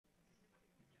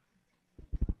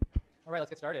All right, let's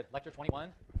get started. Lecture 21.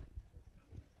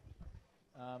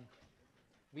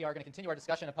 We are going to continue our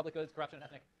discussion of public goods, corruption, and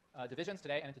ethnic divisions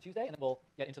today and into Tuesday, and then we'll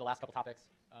get into the last couple topics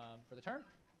for the term.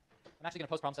 I'm actually going to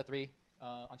post problem set 3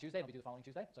 on Tuesday, and we'll be the following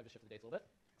Tuesday, so I've just shifted the dates a little bit.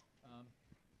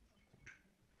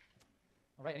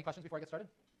 All right, any questions before I get started?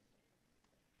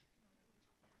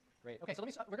 Great. Okay, so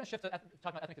we're going to shift to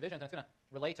talk about ethnic divisions, and it's going to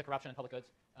relate to corruption and public goods,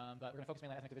 but we're going to focus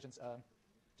mainly on ethnic divisions.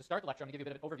 To start the lecture, I'm going to give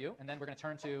you a bit of an overview, and then we're going to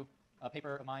turn to a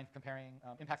paper of mine comparing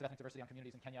impacts of ethnic diversity on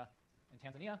communities in Kenya and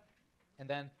Tanzania. And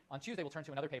then on Tuesday, we'll turn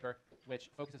to another paper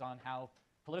which focuses on how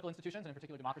political institutions, and in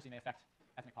particular democracy, may affect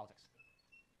ethnic politics.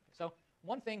 So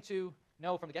one thing to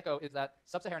know from the get-go is that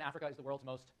sub-Saharan Africa is the world's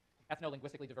most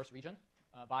ethno-linguistically diverse region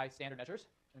by standard measures.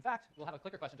 In fact, we'll have a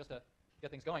clicker question just to get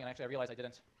things going. And actually, I realized I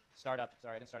didn't start up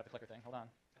the clicker thing. Hold on.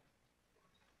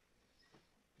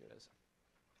 Here it is.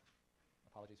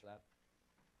 Apologies for that.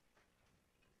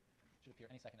 Should appear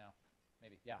any second now.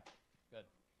 Maybe. Yeah. Good.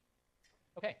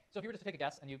 Okay, so if you were just to take a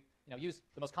guess and you use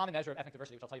the most common measure of ethnic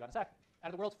diversity, which I'll tell you about in a sec, out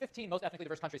of the world's 15 most ethnically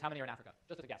diverse countries, how many are in Africa?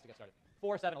 Just as a guess to get started.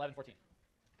 4, 7, 11, 14.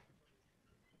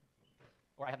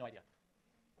 Or I have no idea.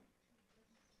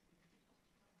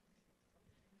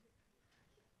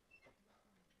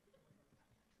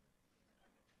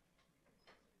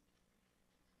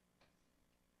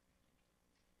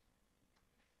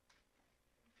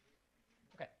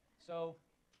 Okay, so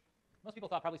most people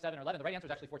thought probably 7 or 11. The right answer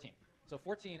is actually 14. So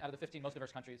 14 out of the 15 most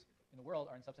diverse countries in the world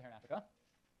are in sub-Saharan Africa.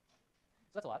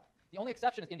 So that's a lot. The only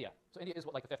exception is India. So India is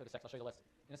like the 5th or the 6th. I'll show you the list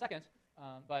in a second.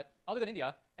 But other than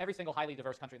India, every single highly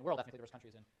diverse country in the world, ethnically diverse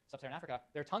countries in sub-Saharan Africa,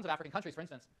 there are tons of African countries, for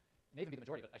instance, it may even be the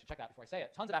majority, but I should check that before I say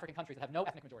it, tons of African countries that have no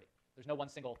ethnic majority. There's no one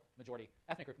single majority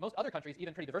ethnic group. Most other countries,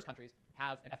 even pretty diverse countries,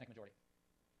 have an ethnic majority.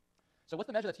 So what's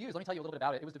the measure that's used? Let me tell you a little bit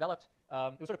about it. It was developed,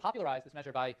 it was sort of popularized, this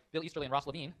measure, by Bill Easterly and Ross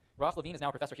Levine. Ross Levine is now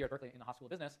a professor here at Berkeley in the Haas School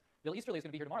of Business. Bill Easterly is going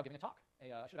to be here tomorrow giving a talk. I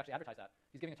should actually advertise that.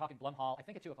 He's giving a talk in Blum Hall, I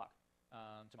think at 2 o'clock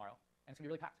tomorrow. And it's going to be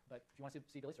really packed. But if you want to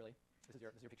see Bill Easterly, this is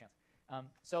your big chance.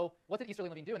 So what did Easterly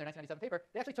and Levine do in their 1997 paper?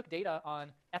 They actually took data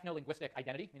on ethno-linguistic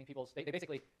identity, meaning they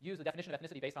basically use the definition of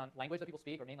ethnicity based on language that people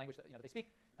speak or main language that they speak,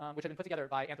 which had been put together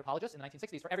by anthropologists in the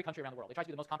 1960s for every country around the world. They tried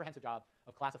to do the most comprehensive job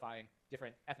of classifying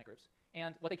different ethnic groups.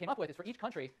 And what they came up with is for each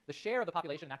country, the share of the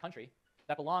population in that country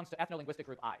that belongs to ethno-linguistic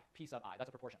group I, P sub I, that's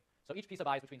a proportion. So each P sub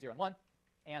I is between 0 and 1.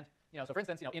 And so for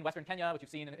instance, in Western Kenya, which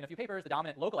you've seen in a few papers, the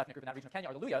dominant local ethnic group in that region of Kenya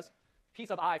are the Luyas. P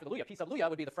sub I for the Luya. P sub Luya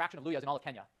would be the fraction of Luyas in all of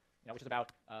Kenya, which is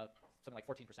about something like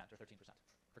 14% or 13%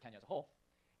 for Kenya as a whole.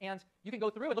 And you can go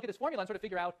through and look at this formula and sort of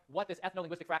figure out what this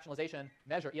ethno-linguistic fractionalization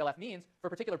measure, ELF, means for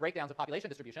particular breakdowns of population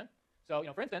distribution. So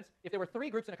for instance, if there were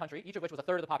 3 groups in a country, each of which was a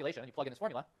third of the population, and you plug in this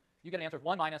formula, you get an answer of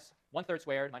 1 minus 1/3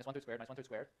 squared, minus 1/3 squared, minus 1/3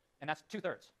 squared, and that's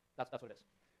 2/3. That's what it is.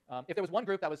 If there was one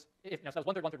group that was, so that was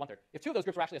 1/3, 1/3, 1/3. If 2 of those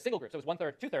groups were actually a single group, so it was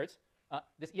 1/3, 2/3,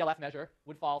 this ELF measure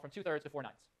would fall from 2/3 to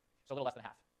 4/9, so a little less than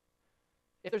half.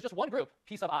 If there's just one group,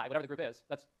 P sub I, whatever the group is,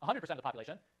 that's 100% of the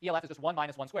population, ELF is just 1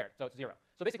 minus 1 squared, so it's 0.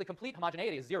 So basically complete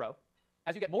homogeneity is 0.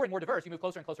 As you get more and more diverse, you move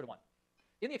closer and closer to 1.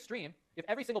 In the extreme, if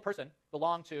every single person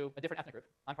belonged to a different ethnic group,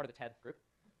 I'm part of the TED group,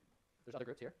 there's other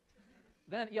groups here,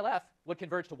 then ELF would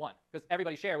converge to 1, because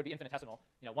everybody's share would be infinitesimal,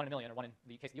 1 in a million, or 1 in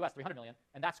the case of the US, 300 million,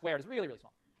 and that squared is really, really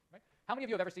small. Right? How many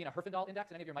of you have ever seen a Herfindahl index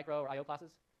in any of your micro or IO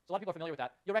classes? So a lot of people are familiar with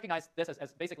that. You'll recognize this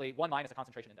as basically 1 minus a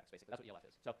concentration index, basically. That's what ELF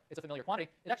is. So it's a familiar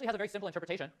quantity. It actually has a very simple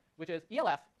interpretation, which is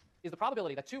ELF is the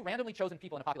probability that 2 randomly chosen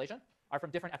people in a population are from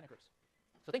different ethnic groups.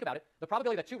 So think about it. The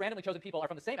probability that 2 randomly chosen people are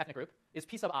from the same ethnic group is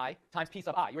P sub I times P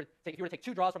sub I. If you were to take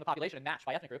 2 draws from the population and match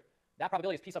by ethnic group, that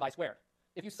probability is P sub I squared.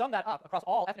 If you sum that up across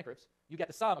all ethnic groups, you get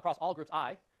the sum across all groups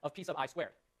I of P sub I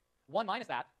squared. 1 minus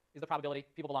that is the probability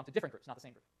people belong to different groups, not the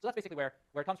same group. So that's basically where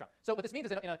it comes from. So what this means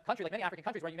is in a country like many African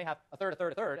countries where you may have a third, a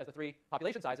third, a third as the 3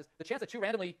 population sizes, the chance that 2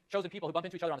 randomly chosen people who bump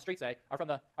into each other on the street, say, are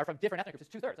from different ethnic groups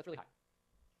is 2/3. That's really high.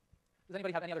 Does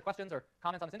anybody have any other questions or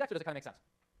comments on this index, or does it kind of make sense?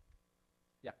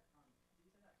 Yeah. Did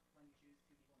you say that when you choose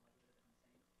 2 people in likelihood of different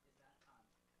things, is that from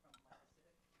like specific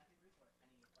ethnic groups or any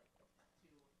 2 people any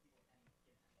given ethnic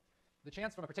group? The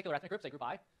chance from a particular ethnic group, say group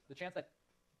I, the chance that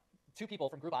 2 people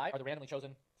from group I are the randomly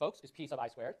chosen folks is P sub I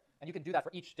squared, and you can do that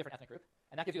for each different ethnic group,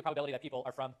 and that gives you the probability that people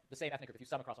are from the same ethnic group if you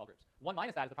sum across all groups. 1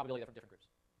 minus that is the probability they're from different groups.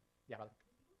 Yeah, brother.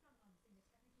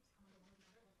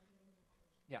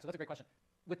 Yeah, so that's a great question.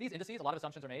 With these indices, a lot of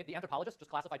assumptions are made. The anthropologists just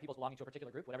classify people as belonging to a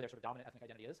particular group, whatever their sort of dominant ethnic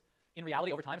identity is. In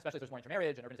reality, over time, especially as there's more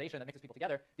intermarriage and urbanization that mixes people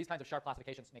together, these kinds of sharp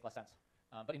classifications make less sense.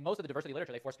 But in most of the diversity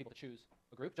literature, they force people to choose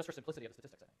a group just for simplicity of the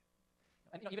statistics, I think.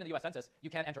 And even in the US Census, you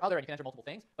can enter other and you can enter multiple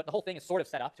things, but the whole thing is sort of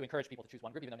set up to encourage people to choose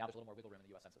one group, even though now there's a little more wiggle room in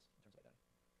the US Census in terms of identity.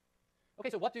 Okay,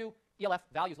 so what do ELF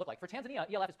values look like? For Tanzania,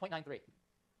 ELF is 0.93.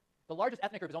 The largest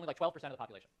ethnic group is only like 12% of the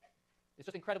population. It's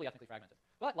just incredibly ethnically fragmented.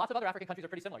 But lots of other African countries are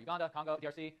pretty similar. Uganda, Congo,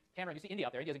 DRC, Cameroon. You see India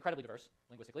up there. India is incredibly diverse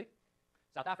linguistically.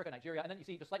 South Africa, Nigeria, and then you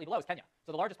see just slightly below is Kenya.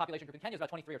 So the largest population group in Kenya is about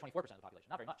 23 or 24% of the population.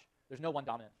 Not very much. There's no one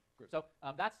dominant group. So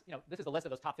this is the list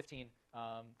of those top 15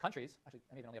 countries. Actually,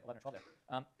 I may even only have 11 or 12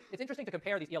 there. It's interesting to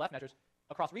compare these ELF measures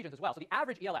across regions as well. So the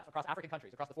average ELF across African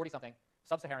countries, across the 40-something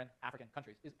sub-Saharan African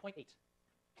countries, is 0.8.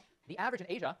 The average in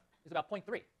Asia is about 0.3.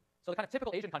 So the kind of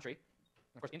typical Asian country,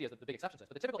 and of course India is the big exception to this,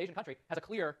 but the typical Asian country has a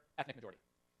clear ethnic majority.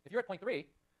 If you're at 0.3,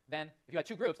 then if you had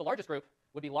two groups, the largest group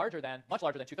would be much larger than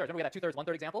 2/3. Remember we had that 2/3,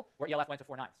 1/3 example where ELF went to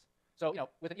 4/9. So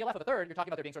with an ELF of a third, you're talking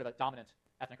about there being sort of a dominant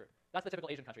ethnic group. That's the typical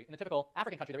Asian country. In the typical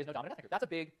African country, there is no dominant ethnic group. That's a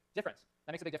big difference.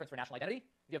 That makes a big difference for national identity.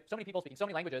 If you have so many people speaking so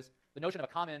many languages, the notion of a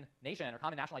common nation or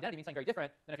common national identity means something very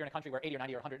different than if you're in a country where 80 or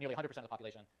 90 or 100, nearly 100% of the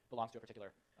population belongs to a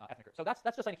particular ethnic group. So that's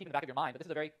just something to keep in the back of your mind. But this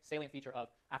is a very salient feature of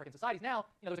African societies. Now,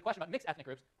 there's a question about mixed ethnic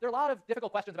groups. There are a lot of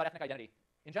difficult questions about ethnic identity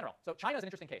in general. So China is an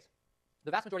interesting case. The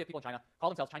vast majority of people in China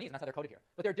call themselves Chinese, and that's how they're coded here.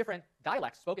 But there are different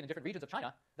dialects spoken in different regions of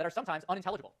China that are sometimes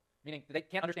unintelligible, meaning they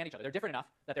can't understand each other. They're different enough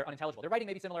that they're unintelligible. Their writing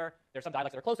may be similar. There's some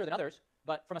dialects that are closer than others.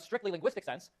 But from a strictly linguistic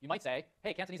sense, you might say,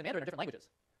 hey, Cantonese and Mandarin are different languages.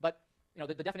 But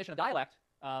the definition of dialect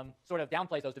sort of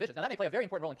downplays those divisions. Now, that may play a very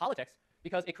important role in politics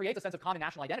because it creates a sense of common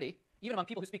national identity, even among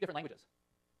people who speak different languages.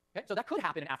 Okay? So that could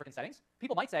happen in African settings.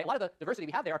 People might say a lot of the diversity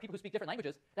we have there are people who speak different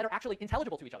languages that are actually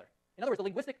intelligible to each other. In other words, the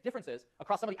linguistic differences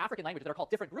across some of the African languages that are called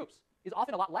different groups is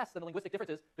often a lot less than the linguistic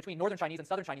differences between Northern Chinese and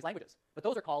Southern Chinese languages. But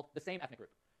those are called the same ethnic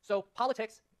group. So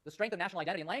politics, the strength of national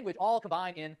identity, and language all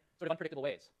combine in sort of unpredictable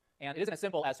ways. And it isn't as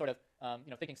simple as sort of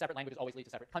thinking separate languages always lead to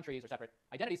separate countries or separate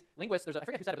identities. Linguists, I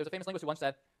forget who said it, but there's a famous linguist who once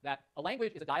said that a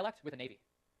language is a dialect with a navy.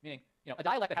 Meaning, a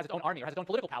dialect that has its own army or has its own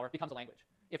political power becomes a language.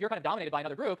 If you're kind of dominated by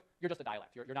another group, you're just a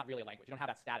dialect. You're not really a language. You don't have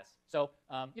that status. So,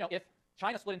 if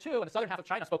China split in two and the southern half of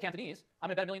China spoke Cantonese, I'm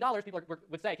going to bet $1 million people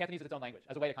would say Cantonese is its own language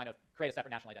as a way to kind of create a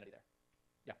separate national identity there.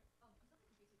 Yeah. I'm still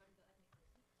confused regarding the ethnic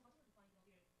groups. So how do you define you're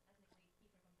ethnically different from the other group?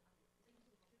 Is it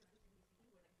usually culture linguistically speaking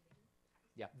or like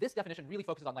religion? Yeah, this definition really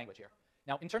focuses on language here.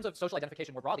 Now, in terms of social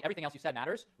identification more broadly, everything else you said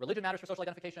matters. Religion matters for social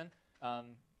identification.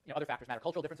 Other factors matter.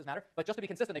 Cultural differences matter. But just to be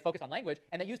consistent, they focused on language,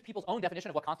 and they used people's own definition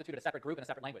of what constituted a separate group and a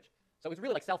separate language. So it was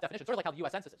really like self-definition, sort of like how the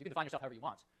U.S. Census is. You can define yourself however you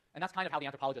want. And that's kind of how the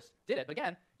anthropologists did it. But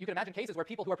again, you can imagine cases where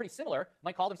people who are pretty similar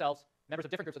might call themselves members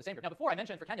of different groups of the same group. Now, before I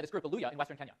mentioned for Kenya this group, the Luya in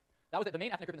Western Kenya. That was the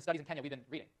main ethnic group in the studies in Kenya we've been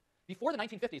reading. Before the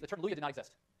 1950s, the term Luya did not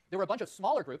exist. There were a bunch of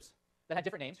smaller groups that had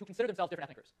different names who considered themselves different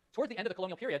ethnic groups. Towards the end of the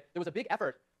colonial period, there was a big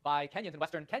effort by Kenyans in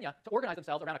Western Kenya to organize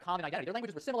themselves around a common identity. Their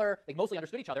languages were similar, they mostly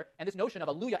understood each other, and this notion of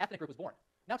a Luya ethnic group was born.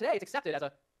 Now today, it's accepted as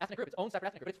an ethnic group, its own separate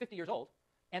ethnic group. It's 50 years old,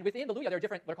 and within the Luya, there are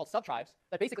different, what are called sub-tribes,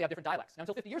 that basically have different dialects. Now,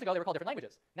 until 50 years ago, they were called different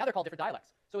languages. Now they're called different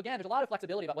dialects. So again, there's a lot of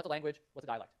flexibility about what's a language, what's a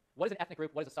dialect. What is an ethnic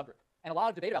group, what is a subgroup? And a lot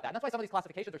of debate about that. And that's why some of these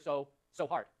classifications are so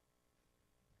hard.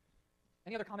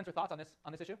 Any other comments or thoughts on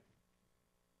this issue?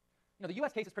 The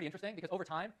U.S. case is pretty interesting because over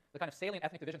time, the kind of salient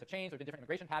ethnic divisions have changed. There have been different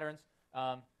immigration patterns.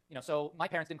 So my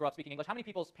parents didn't grow up speaking English. How many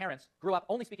people's parents grew up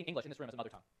only speaking English in this room as a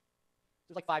mother tongue?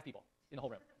 There's like 5 people in the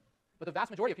whole room. But the vast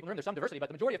majority of people in the room, there's some diversity, but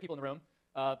the majority of people in the room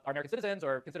are American citizens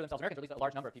or consider themselves Americans, or at least a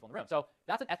large number of people in the room. So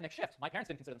that's an ethnic shift. My parents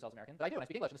didn't consider themselves American, but I do, and I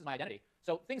speak English, and this is my identity.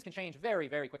 So things can change very,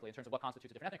 very quickly in terms of what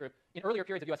constitutes a different ethnic group. In earlier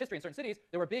periods of U.S. history in certain cities,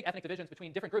 there were big ethnic divisions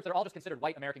between different groups that are all just considered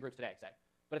white American groups today, say.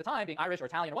 But at the time, being Irish or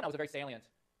Italian or whatnot was a very salient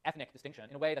ethnic distinction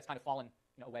in a way that's kind of fallen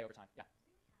away over time. Yeah.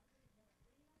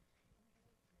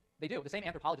 They do. The same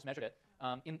anthropologists measured it.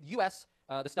 In the U.S.,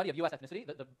 the study of U.S. ethnicity,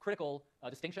 the critical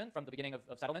distinction from the beginning of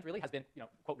settlement really has been,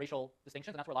 quote, racial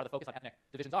distinctions, and that's where a lot of the focus on ethnic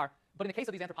divisions are. But in the case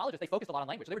of these anthropologists, they focused a lot on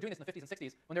language. So they were doing this in the 50s and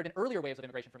 60s when there had been earlier waves of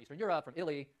immigration from Eastern Europe, from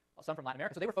Italy, some from Latin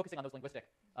America. So they were focusing on those linguistic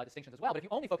distinctions as well. But if you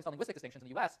only focused on linguistic distinctions in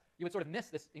the U.S., you would sort of miss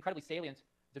this incredibly salient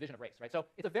division of race, right? So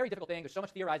it's a very difficult thing. There's so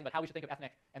much theorizing about how we should think of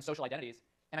ethnic and social identities.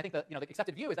 And I think the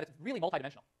accepted view is that it's really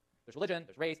multidimensional. There's religion,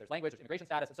 there's race, there's language, there's immigration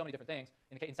status, there's so many different things.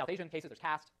 In South Asian cases, there's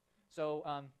caste. So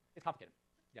it's complicated.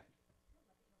 Yeah.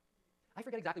 I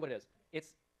forget exactly what it is.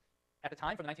 It's, at the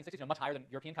time, from the 1960s, much higher than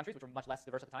European countries, which were much less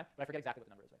diverse at the time, but I forget exactly what the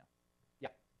number is right now. Yeah.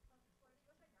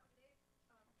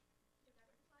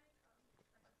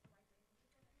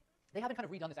 They haven't kind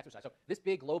of redone this exercise. So this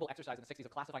big global exercise in the 60s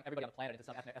of classifying everybody on the planet into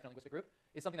some ethno-linguistic group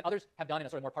is something that others have done in a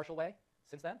sort of more partial way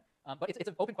since then. But it's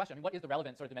an open question. I mean, what is the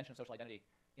relevant sort of dimension of social identity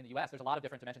in the U.S.? There's a lot of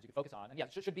different dimensions you could focus on. And yeah,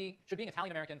 should being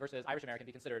Italian American versus Irish American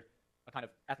be considered a kind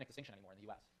of ethnic distinction anymore in the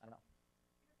U.S.? I don't know.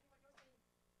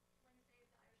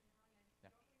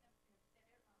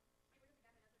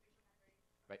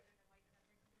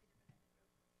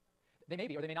 They may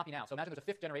be, or they may not be now. So imagine there's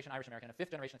a 5th generation Irish American, a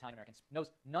 5th generation Italian American,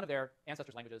 knows none of their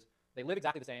ancestors' languages. They live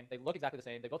exactly the same. They look exactly the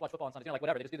same. They both watch football on Sundays. You know, like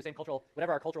whatever. They just do the same cultural,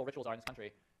 whatever our cultural rituals are in this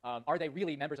country. Are they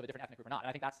really members of a different ethnic group or not? And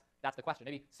I think that's the question.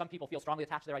 Maybe some people feel strongly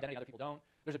attached to their identity, other people don't.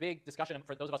 There's a big discussion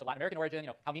for those of us of Latin American origin.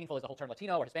 You know, how meaningful is the whole term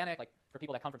Latino or Hispanic? Like for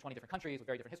people that come from 20 different countries with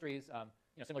very different histories.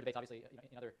 You know, similar debates obviously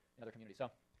in other communities. So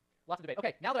lots of debate.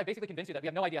 Okay, now that I've basically convinced you that we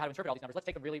have no idea how to interpret all these numbers, let's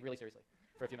take them really, really seriously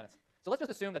for a few minutes. So let's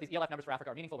just assume that these ELF numbers for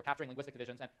Africa are meaningful. We're capturing linguistic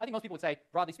divisions. And I think most people would say,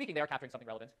 broadly speaking, they are capturing something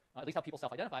relevant, at least how people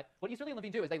self-identify. What Easterly and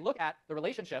Levine do is they look at the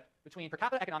relationship between per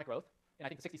capita economic growth in, I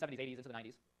think, the 60s, 70s, 80s, into the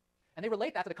 90s, and they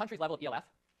relate that to the country's level of ELF.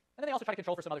 And then they also try to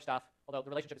control for some other stuff, although the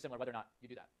relationship is similar whether or not you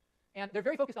do that. And they're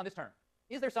very focused on this term.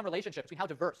 Is there some relationship between how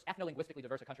diverse, ethno-linguistically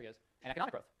diverse a country is and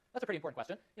economic growth? That's a pretty important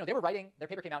question. You know, they were writing, their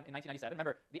paper came out in 1997.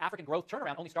 Remember, the African growth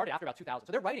turnaround only started after about 2000.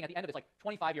 So they're writing at the end of this like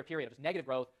 25-year period of just negative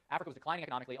growth. Africa was declining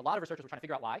economically. A lot of researchers were trying to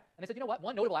figure out why. And they said, you know what?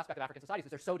 One notable aspect of African societies is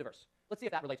they're so diverse. Let's see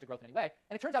if that relates to growth in any way.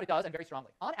 And it turns out it does, and very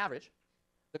strongly. On average,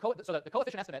 the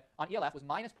coefficient estimate on ELF was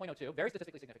minus 0.02, very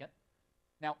statistically significant.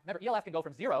 Now, remember, ELF can go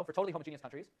from 0 for totally homogeneous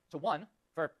countries to 1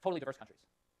 for totally diverse countries.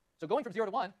 So going from 0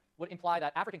 to 1 would imply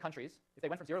that African countries, if they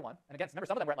went from 0 to 1, and again, remember,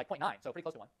 some of them were at like 0.9, so pretty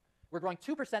close to 1, were growing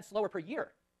 2% slower per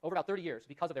year over about 30 years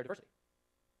because of their diversity.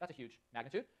 That's a huge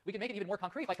magnitude. We can make it even more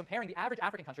concrete by comparing the average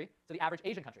African country to the average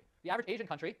Asian country. The average Asian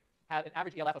country had an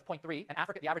average ELF of 0.3, and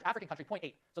the average African country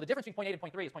 0.8. So the difference between 0.8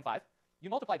 and 0.3 is 0.5. You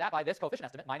multiply that by this coefficient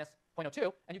estimate, minus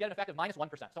 0.02, and you get an effect of minus 1%.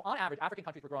 So on average, African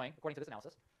countries were growing, according to this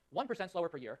analysis, 1% slower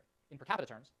per year in per capita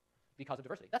terms because of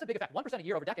diversity. That's a big effect. 1% a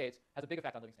year over decades has a big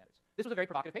effect on living standards. This was a very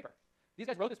provocative paper. These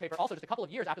guys wrote this paper also just a couple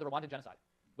of years after the Rwandan genocide,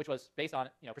 which was based on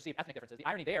perceived ethnic differences. The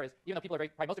irony there is, even though people are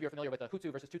probably most of you are familiar with the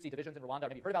Hutu versus Tutsi divisions in Rwanda, or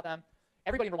maybe you've heard about them,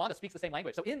 everybody in Rwanda speaks the same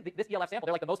language. So in this ELF sample,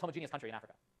 they're like the most homogeneous country in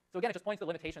Africa. So again, it just points to the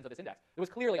limitations of this index. There was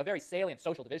clearly a very salient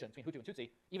social division between Hutu and Tutsi,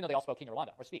 even though they all spoke Kenya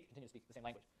Rwanda, or continue to speak the same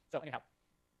language. So anyhow,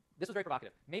 this was very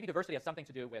provocative. Maybe diversity has something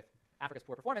to do with Africa's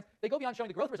poor performance. They go beyond showing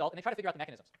the growth result, and they try to figure out the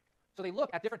mechanisms. So they look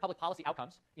at different public policy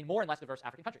outcomes in more and less diverse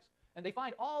African countries. And they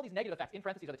find all these negative effects, in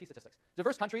parentheses are the T statistics.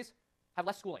 Diverse countries have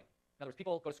less schooling. In other words,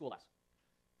 people go to school less.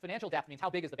 Financial depth means how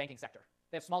big is the banking sector.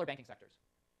 They have smaller banking sectors.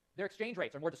 Their exchange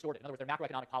rates are more distorted. In other words, their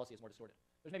macroeconomic policy is more distorted.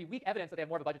 There's maybe weak evidence that they have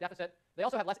more of a budget deficit. They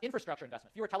also have less infrastructure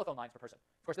investment, fewer telephone lines per person.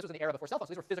 Of course, this was in the era before cell phones.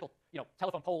 These were physical,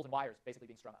 telephone poles and wires basically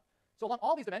being strung up. So along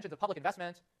all these dimensions of public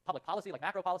investment, public policy like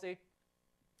macro policy,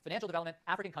 financial development,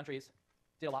 African countries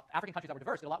that were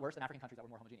diverse did a lot worse than African countries that were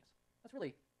more homogeneous. That's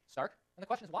really stark. And the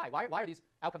question is why? Why are these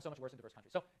outcomes so much worse in diverse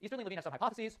countries? So Easterly and Levine have some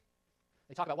hypotheses.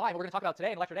 They talk about why, and what we're going to talk about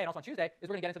today in lecture day and also on Tuesday is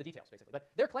we're going to get into the details, basically. But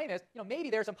their claim is, maybe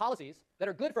there are some policies that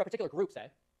are good for a particular group, say,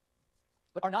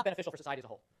 but are not beneficial for society as a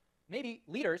whole. Maybe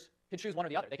leaders can choose one or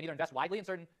the other. They can either invest widely in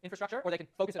certain infrastructure, or they can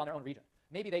focus it on their own region.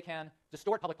 Maybe they can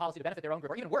distort public policy to benefit their own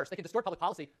group, or even worse, they can distort public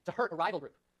policy to hurt a rival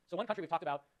group. So one country we've talked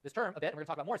about this term a bit, and we're going to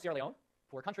talk about more, is Sierra Leone,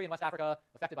 poor country in West Africa,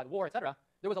 affected by the war, etc.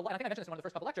 There was and I think I mentioned this in one of the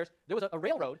first couple lectures, there was a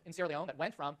railroad in Sierra Leone that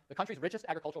went from the country's richest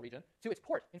agricultural region to its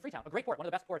port in Freetown, a great port, one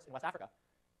of the best ports in West Africa.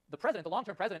 The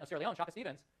long-term president of Sierra Leone, Shaka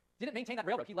Stevens, didn't maintain that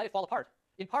railroad. He let it fall apart,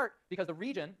 in part because the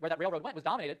region where that railroad went was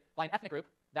dominated by an ethnic group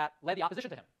that led the opposition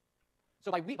to him.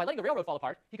 So by letting the railroad fall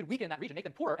apart, he could weaken that region, make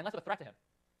them poorer and less of a threat to him.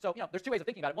 So there's two ways of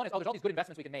thinking about it. One is, there's all these good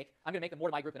investments we can make. I'm going to make them more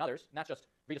to my group than others, and that's just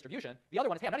redistribution. The other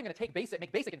one is, hey, I'm not even going to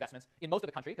make basic investments in most of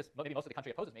the country, because maybe most of the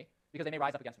country opposes me, because they may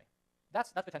rise up against me.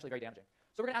 That's potentially very damaging.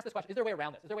 So we're going to ask this question, is there a way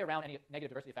around this? Is there a way around any negative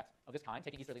diversity effects of this kind,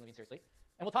 taking Easterly and Levine seriously?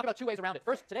 And we'll talk about two ways around it.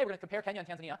 First, today we're going to compare Kenya and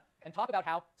Tanzania and talk about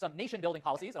how some nation-building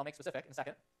policies, and I'll make specific in a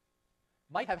second,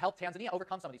 might have helped Tanzania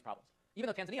overcome some of these problems, even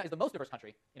though Tanzania is the most diverse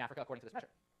country in Africa according to this measure,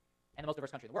 and the most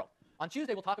diverse country in the world. On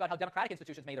Tuesday, we'll talk about how democratic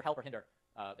institutions may either help or hinder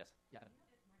this. Yeah.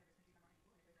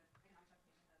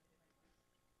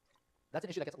 That's an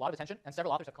issue that gets a lot of attention, and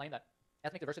several authors have claimed that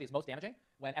ethnic diversity is most damaging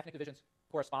when ethnic divisions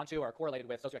correspond to or are correlated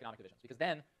with socioeconomic divisions, because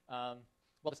then,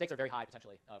 the stakes are very high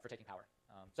potentially for taking power.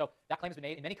 So that claim has been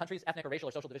made. In many countries, ethnic or racial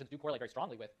or social divisions do correlate very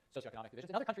strongly with socioeconomic divisions.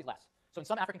 In other countries, less. So in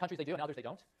some African countries they do, and others they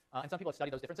don't. And some people have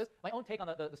studied those differences. My own take on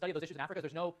the study of those issues in Africa is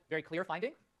there's no very clear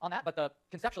finding on that, but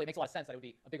conceptually it makes a lot of sense that it would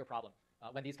be a bigger problem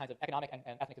when these kinds of economic and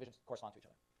ethnic divisions correspond to each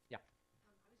other.